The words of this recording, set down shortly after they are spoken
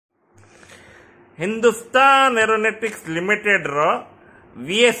Hindustan aeronautics limited रो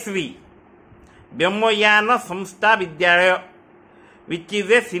VSV व्योमयान संस्था विद्यालय which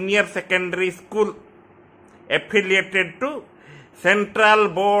is a senior secondary school affiliated to Central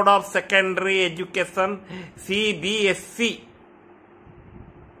Board of Secondary Education CBSC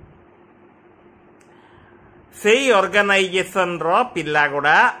से organisation रो पिला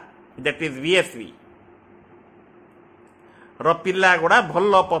गुड़ा that is VSV रो पिला गुड़ा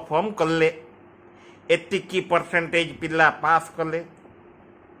भलो परफॉर्म कले 80% पिला पास कले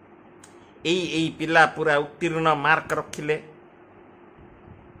एई पिला पूरा उत्तीर्ण मार्क रखिले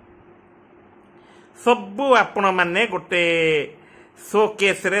सबू आपण माने गोटे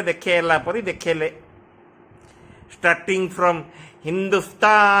शोकेस रे देखेला परी देखेले स्टार्टिंग फ्रॉम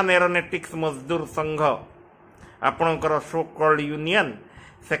हिंदुस्तान एरोनॉटिक्स मजदूर संघ आपणकर so called union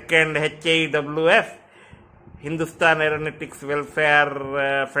second HAWF Hindustan aeronautics welfare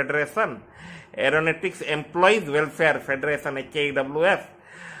federation aeronautics employees welfare federation HAWF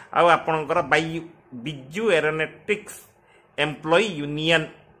आउ आपणकर बिजू एरोनॉटिक्स एम्प्लॉय यूनियन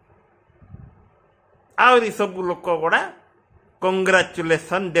आउरी सब लोक गुड़ा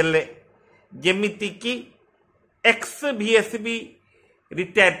कंग्राचुलेसन देले जेमिति कि एक्स VSB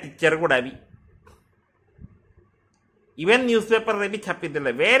रिटायर्ड टीचर गुड़ा भी इवन न्यूज़पेपर रे भी छापी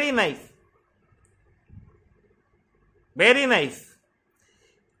देले वेरी नाइस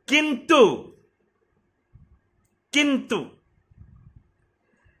किंतु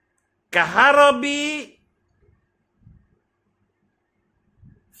कहार भी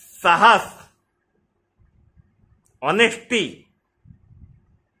साहस ऑनेस्टी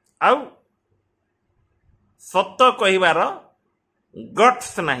आउ सत कहिबार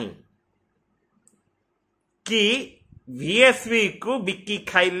गट्स नहीं कि VSV को बिकी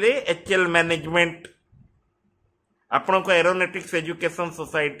खाइले HL मैनेजमेंट आपण को aeronautics education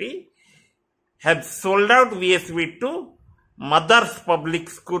society have sold out VSV to mother's public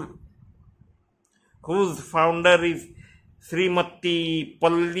school whose founder is Srimati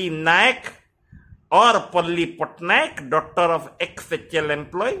Palli Naik or Palli Patnaik, daughter of ex-HL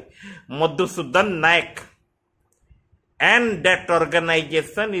employee Madhusudan Naik, and that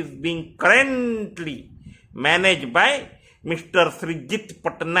organization is being currently managed by Mr. Srijit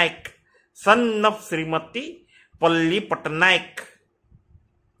Patnaik, son of Srimati Palli Patnaik.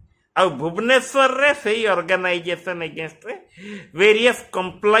 ଆଉ भुवनेश्वर रे सही organisation against रे various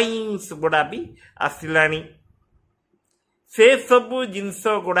complaints गुड़ा भी आसिलानी से सबु जिनस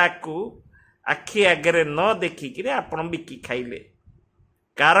गुड़ा को आखि आगे न देखिक आपण बिकी खाइले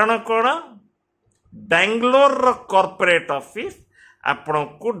कारण कौन बेंगलोर रो कॉर्पोरेट ऑफिस आपण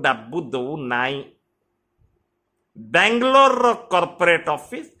को डाबू दौ नाई बेंगलोर रो कॉर्पोरेट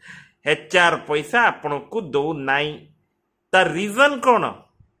ऑफिस HR पैसा आपण को दौ नाई ता रीजन कौन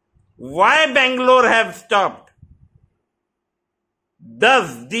Why Bangalore have stopped?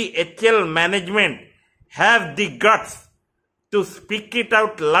 Does the HL management have the guts to speak it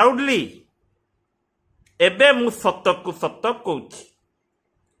out loudly? एबे मु सत को सत कहूची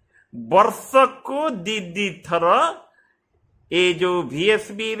वर्ष को दी थर ए जो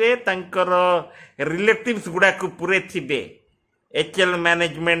VSB रे तंकर रिलेटिव्स गुड़ा को पूरे थिबे HL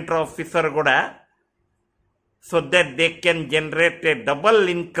मैनेजमेंट ऑफिसर गुड़ा so that they can generate a double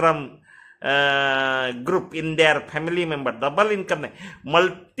income group in their family member double income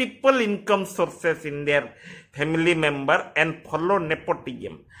multiple income sources in their family member and follow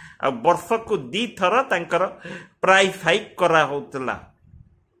nepotism आ वर्ष को दी थर तांकर प्राइस हाइक करा होतला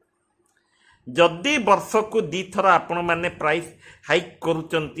जदि वर्ष को दी थर आपण माने price hike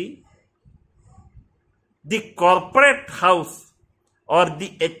करूचंती the corporate house or the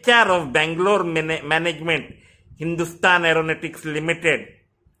HR of Bangalore management Hindustan aeronautics limited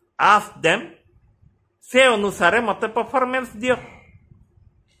ask them से अनुसार मत परफॉर्मेंस दियो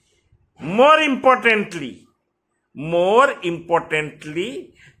मोर इम्पोर्टेंटली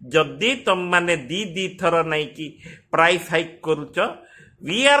जदि तुम माने दी थर नहीं कि प्राइस हाइक करूच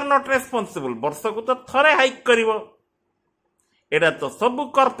वी आर नॉट रेस्पॉन्सिबल वर्ष को तो थरे हाइक करिवो एडा तो सब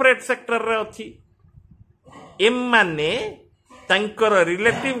कॉर्पोरेट सेक्टर रे अछि एम माने तांकर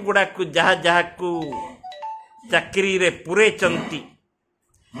रिलेटिव गुडा को जहा को चाकरी रे पूरे चंती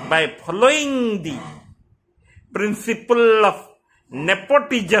by following the principle of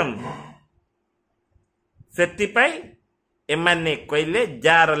nepotism सेति पाई एमाने कोइले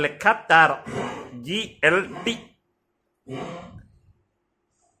जार लेखा तार GLT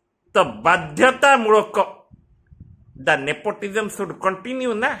तो बाध्यता मूलक the nepotism should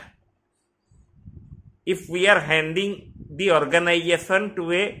continue na if we are handing the organization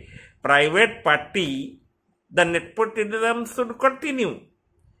to a private party the nepotism should continue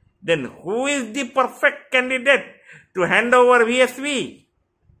then who is the perfect candidate to hand over VSV?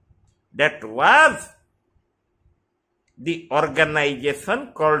 That was the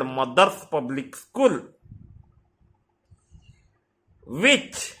organization called Mothers Public School,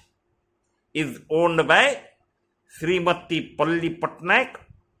 which is owned by Srimati Palli Patnaik,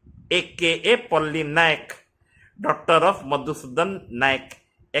 aka Palli Naik, daughter of Madhusudan Naik,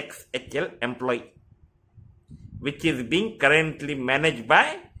 ex-HL employee, which is being currently managed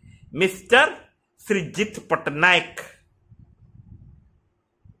by Mr. Srijit Patnaik.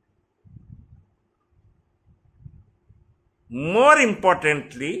 More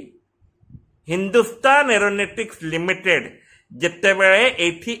importantly, Hindustan Aeronautics Limited जेतेबेले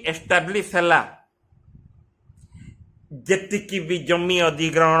एठी establish हला जेतिकी भी जमी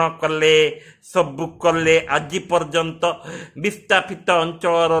अधिग्रहण कले सबु कले आज पर्यंत विस्थापित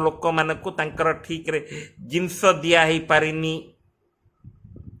अंचल लोक मानकु तांकर ठीक रे जिंस दिया ही पारिनी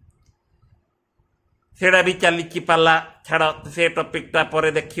सेडा भी चली पाला छाड़ से टॉपिक ता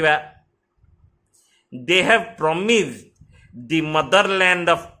परे देखिबा they have promised the motherland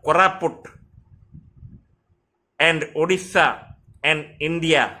of Koraput and Odisha and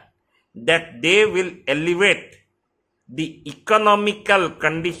India that they will elevate the economical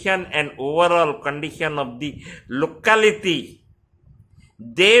condition and overall condition of the locality.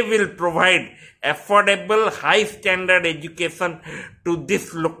 They will provide affordable high standard education to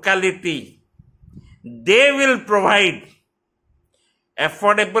this locality. They will provide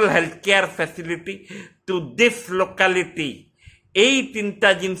affordable healthcare facility to this locality. एई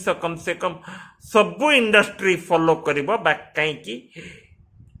तीनटा जिनस कम से कम सबु industry follow करिबो कहीं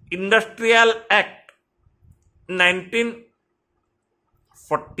industrial act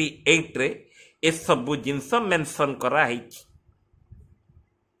 1948 रे ए सबु जिनस mention करा है।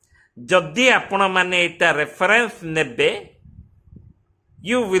 जदि आपण माने एटा रेफरेंस नेबे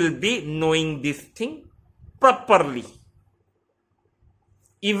you will be knowing this thing properly.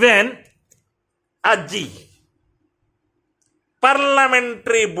 Even aji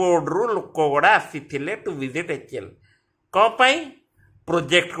parliamentary board रु लोक गुड़ा आसी टू विजिट एचएल कौन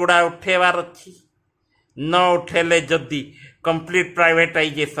प्रोजेक्ट गुड़ा उठेबार अच्छी न उठेले जदि कंप्लीट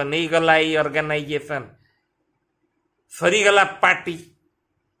प्राइवेटाइजेशन ही गला ऑर्गेनाइजेशन सरीगला पार्टी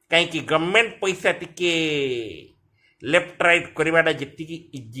कहीं गवर्नमेंट पैसा टिके लेफ्ट राइट करवाटा जी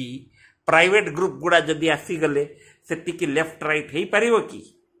इजी प्राइवेट ग्रुप गुड़ा जदि आसीगले से लेफ्ट राइट हो पार कि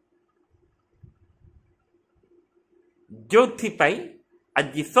जो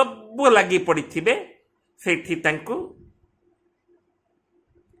आज सब लगी पड़ी से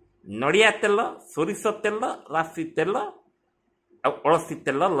नड़िया तेल सोरिष तेल राशि तेल अलसी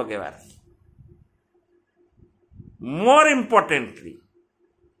तेल लगेबार। मोर इम्पोर्टेंटली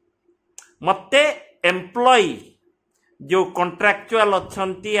मते एम्प्लॉई जो कॉन्ट्रैक्चुअल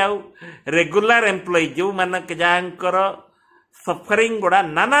अच्छी रेगुलर एम्प्लॉई जो मानक जहाँकर सफरिंग गुड़ा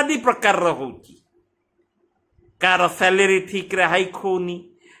नानादी प्रकार होची कार सैलरी ठीक रे हाइक होनी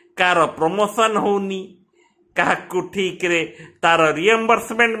कार प्रमोशन होनी क्या ठीक रे तार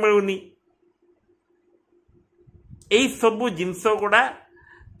रिएम्बर्समेंट मिलूनी यही सबू जिनस गुड़ा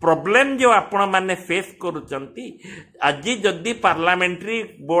प्रॉब्लम जो आपण माने फेस करुचंती आज जदि पार्लियामेंट्री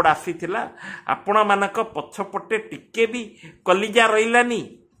बोर्ड आसीथिला आपण मानक पछपटे टिके भी कलिजा रहिलानी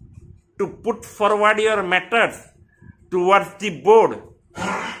to put forward your matters towards the board.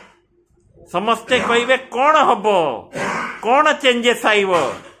 समस्ते कहिबे कौन हबो कौन चेंजेस आइबो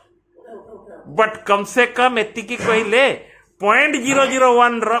बट कम से कम एतिकी कहिले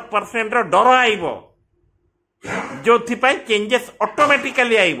 0.001% डर आइबो जो चेंजेस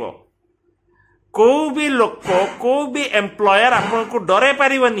ऑटोमेटिकली आइबो। को भी लोक को भी एम्प्लॉयर आपन को डरे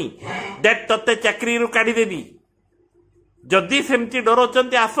पारिबनी दैट तते चाकरी रु काढी देबी जदि सेमती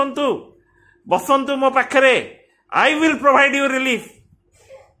डरोचंती आसंतु बसंतु मो पाखरे I will provide you relief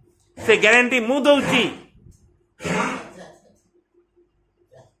से ग्यारंटी मु दउची।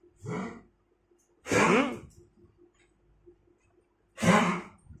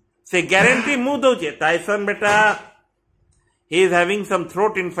 से ग्यारंटी मु दउचे टाइसन बेटा he is having some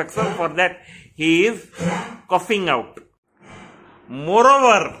throat infection for that he is coughing out.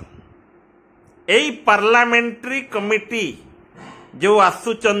 Moreover AE parliamentary committee जो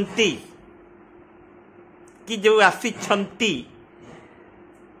आसुचंती कि जो आसीछंती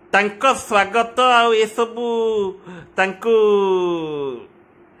तांको स्वागत आ ये सबू तांको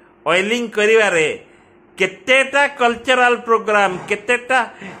oiling करिवारे केतेटा cultural programme केतेटा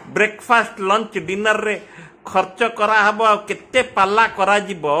breakfast lunch dinner रे खर्च करा हबो केते पाला करा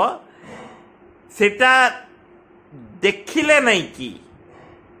जिवो सेटा देखिले नहीं कि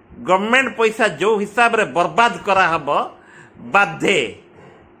गवर्नमेंट पैसा जो हिसाब रे बर्बाद करा हबो बाधे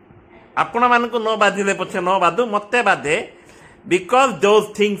आपण मानक न बाधिले पछे न बाधु मते बाधे because those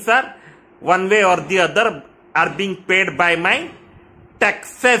things are one way or the other are being paid by my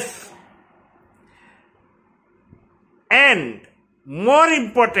taxes. And more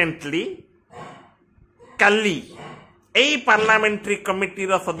importantly, Kali AE parliamentary committee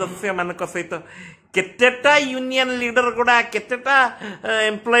रो सदस्य मानक सहित केतेटा यूनियन लीडर गुड़ा केतेटा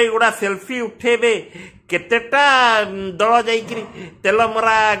एम्प्लॉय गुड़ा सेल्फी उठेबे केतेटा दल जाइकरी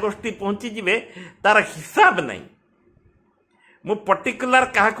तेलमरा गोष्ठी पहुंची जिवे तार हिसाब नहीं मु पर्टिकुलर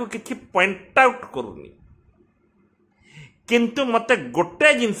काहाकू किछि पॉइंट आउट करूनी किंतु मते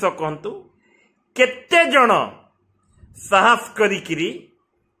गोटे जिंस कहंतु केते जण साहस करिकिरी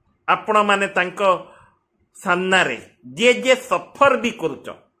आपण माने तांको सामना रे जे जे सफर भी करूच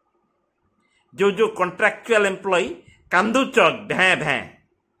जो कॉन्ट्रैक्चुअल एम्प्लॉय कांदुच भैं भैं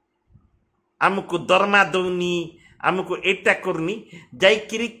आमको दरमा दौनी आमको एटा करनी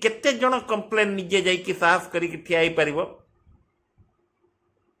जाइकिरी केते जण कंप्लेन निजे जाइकी साहस करिकी ठिया ही परिबो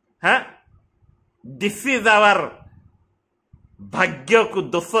हाँ दिस इज आवर भाग्य को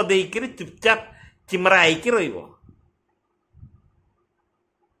दोष देकर चुपचाप चिमरा आईकी रहिबो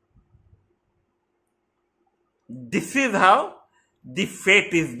this is how the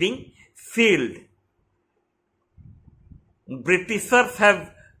fate is being sealed Britishers have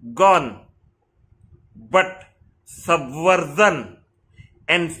gone but subversion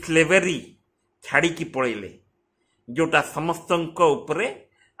and slavery छाड़ी की पड़ेले जोटा समस्त उपरे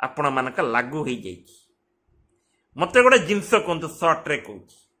आपण मानक लागू हो जाइए मत गोटे जिनस कहतु सर्ट्रे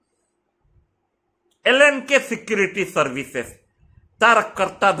कौच LNK सिक्यूरिटी सर्विसेस तार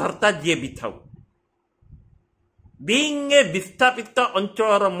कर्ता धर्ता जी भी था बीइंग ए विस्थापित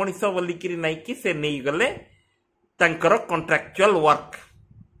अंचल मनीष बोलिकी नाई कि से नहीं गले तांकर कॉन्ट्रैक्चुअल वर्क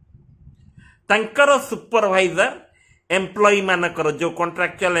तांकर सुपरवाइजर एम्प्लॉय मानकर जो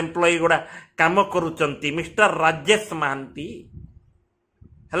कॉन्ट्रैक्चुअल एम्प्लॉय गुड़ा काम करुचंती मिस्टर राजेश महांती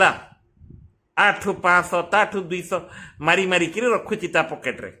हला 8,500 8,200 मारी मारी किरी रखुची ता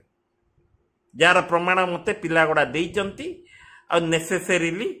पॉकेट रे जार प्रमाण मते पिला गुड़ा देइचंती आ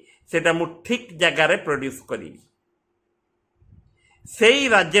नेसेसरीली सेटा मु ठीक जगह रे प्रोड्यूस करी सेई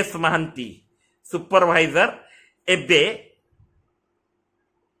राजेश महांती सुपरवाइजर एबे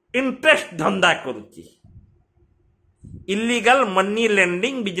इंटरेस्ट धंदा करुची इलीगल मनी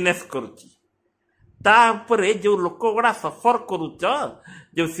लेंडिंग बिजनेस करुची तापरे जो लोक गुड़ा सफर करुच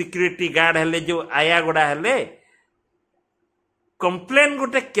जो सिक्यूरिटी गार्ड हेले जो आया गुड़ा हेले कंप्लेन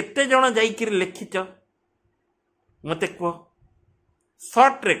गोटे केते जण जाइकिर लिखिच मते कह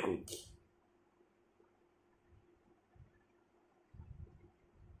शॉर्ट रे कहूची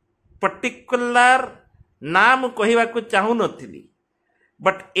पर्टिकुलर नाम कहवा को चाहू नथिली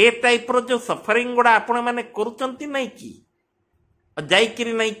बट ए टाइप रो जो सफरिंग गुड़ा आपण माने करूचंती नहीं की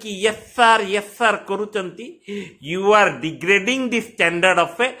जाइकिरी नहीं कि yes sir करूचंती you are degrading the standard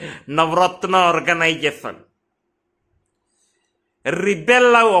of A Navratna organisation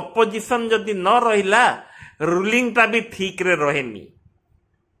rebel uh opposition जदि न रहिला रूलिंग टा भी ठीक रे रहेनी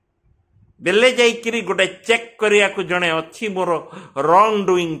बेले जाइकिरी गोटे चेक करिया को जणे अछि मोर रॉन्ग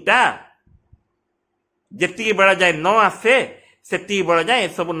डूइंग टा जेती बेला जाय न आसे सेती बेला जाय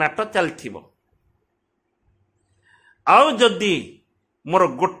सब नाटक चलथिबो आउ जदि मोर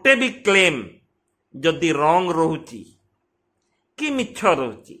गोटे भी क्लेम जदि रॉन्ग रोची कि मिछ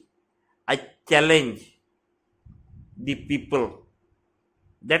रोची I challenge the people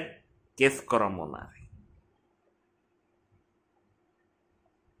that case कर मना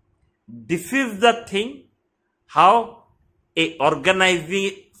this is the thing how a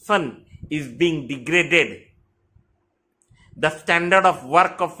organisation is being degraded the standard of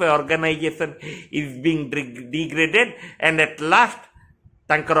work of a organization is being degraded and at last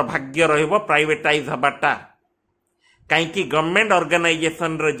तांकर भाग्य रहिबो privatise हबाटा काईकि government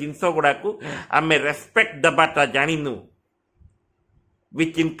organisation रो जिंस गुडा को आमे respect दबाटा जानिनु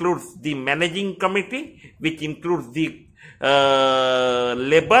which includes the managing committee which includes the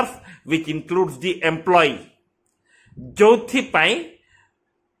laborers which includes the employee जोथि pi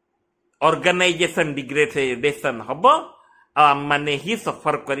organisation degradation हबो आ माने ही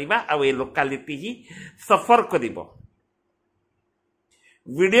सफर करिबा आ ए locality ही सफर करिबो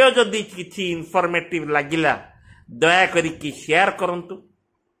video जदि किछि इनफॉर्मेटिव लागिला दया करी कि शेयर करंतु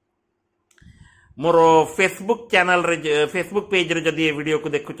मोर फेसबुक चैनल रे फेसबुक पेज रे जदि ए वीडियो को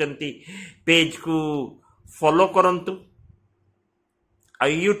देखुचंती पेज को फॉलो करंतु आ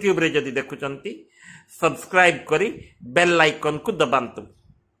यूट्यूब रे जदि देखुचंती सब्सक्राइब करी बेल आइकन को दबांतु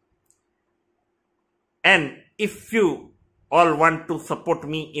and if you all want to support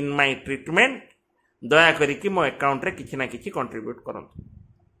me in my treatment दया करी कि मो अकाउंट रे किछि ना किछि कंट्रीब्यूट करंतु।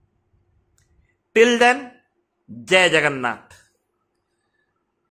 टिल देन जय जगन्नाथ।